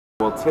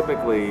Well,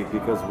 typically,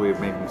 because we're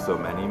making so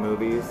many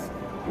movies,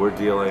 we're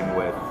dealing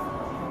with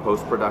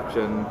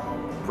post-production,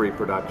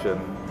 pre-production,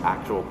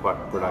 actual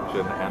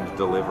production, and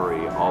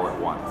delivery all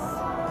at once.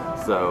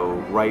 So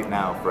right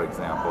now, for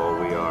example,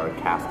 we are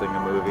casting a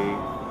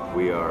movie,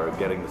 we are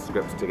getting the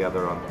scripts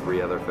together on 3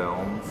 other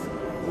films,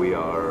 we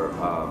are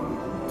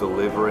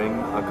delivering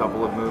a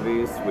couple of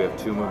movies. We have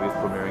 2 movies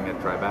premiering at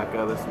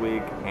Tribeca this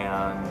week,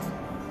 and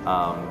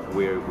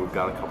we've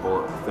got a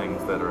couple of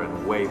things that are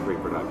in way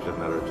pre-production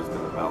that are just in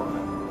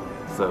development.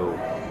 So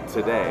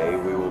today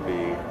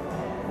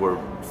we're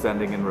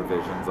sending in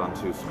revisions on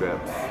 2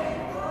 scripts.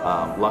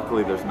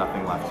 Luckily there's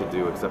nothing left to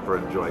do except for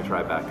enjoy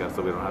Tribeca,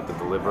 so we don't have to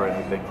deliver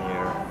anything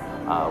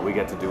here. We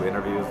get to do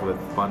interviews with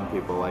fun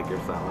people like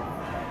yourself,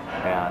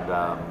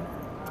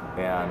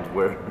 and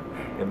we're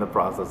in the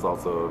process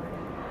also of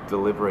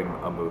delivering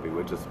a movie,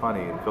 which is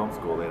funny. In film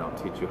school they don't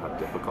teach you how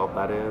difficult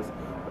that is,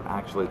 but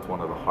actually it's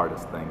one of the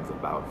hardest things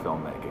about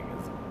filmmaking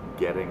is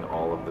getting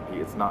all of the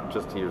pieces. It's not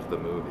just here's the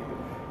movie,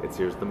 it's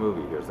here's the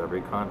movie, here's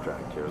every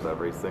contract, here's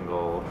every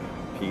single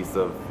piece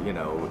of, you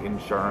know,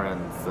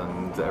 insurance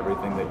and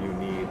everything that you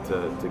need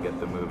to get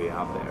the movie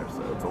out there.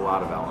 So it's a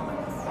lot of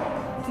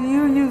elements. Do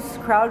you use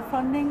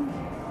crowdfunding?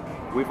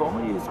 We've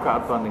only used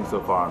crowdfunding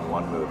so far on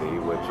 1 movie,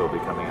 which will be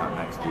coming out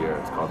next year.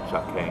 It's called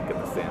Chuck Hank and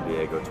the San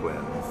Diego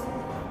Twins.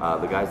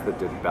 The guys that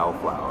did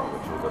Bellflower,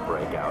 which was a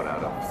breakout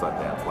out of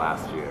Sundance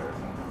last year,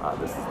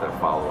 this is their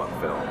follow-up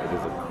film. It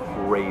is a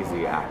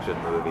crazy action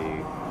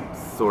movie,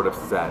 sort of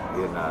set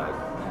in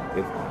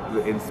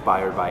it's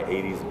inspired by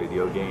 80s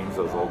video games,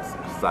 those old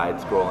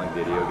side-scrolling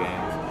video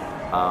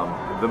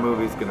games. The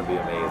movie's going to be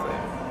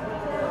amazing.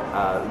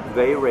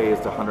 They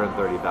raised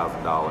 $130,000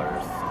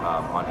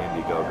 on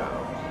IndieGoGo,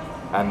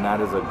 and that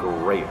is a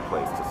great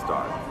place to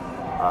start.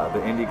 The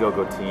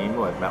IndieGoGo team,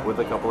 who I've met with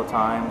a couple of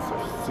times,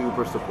 are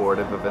super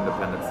supportive of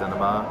independent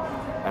cinema,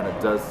 and it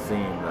does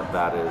seem that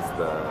that is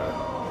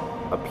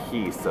a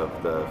piece of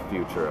the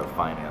future of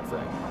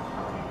financing.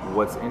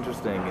 What's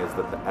interesting is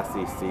that the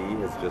SEC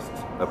has just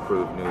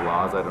approved new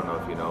laws. I don't know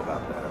if you know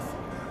about this,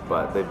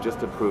 but they've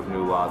just approved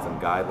new laws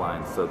and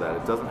guidelines so that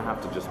it doesn't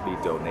have to just be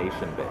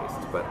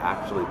donation-based, but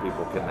actually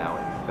people can now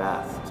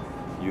invest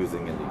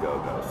using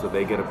IndieGoGo. So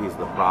they get a piece of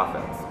the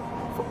profits.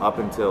 Up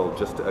until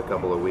just a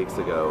couple of weeks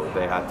ago,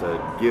 they had to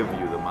give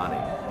you the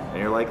money. And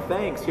you're like,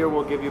 thanks, here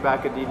we'll give you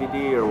back a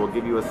DVD, or we'll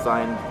give you a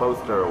signed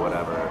poster or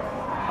whatever.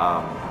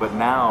 But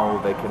now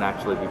they can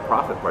actually be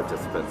profit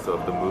participants. So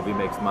if the movie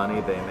makes money,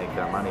 they make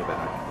their money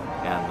back,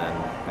 and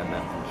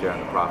then share in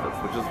the profits,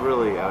 which is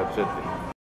really how it should be.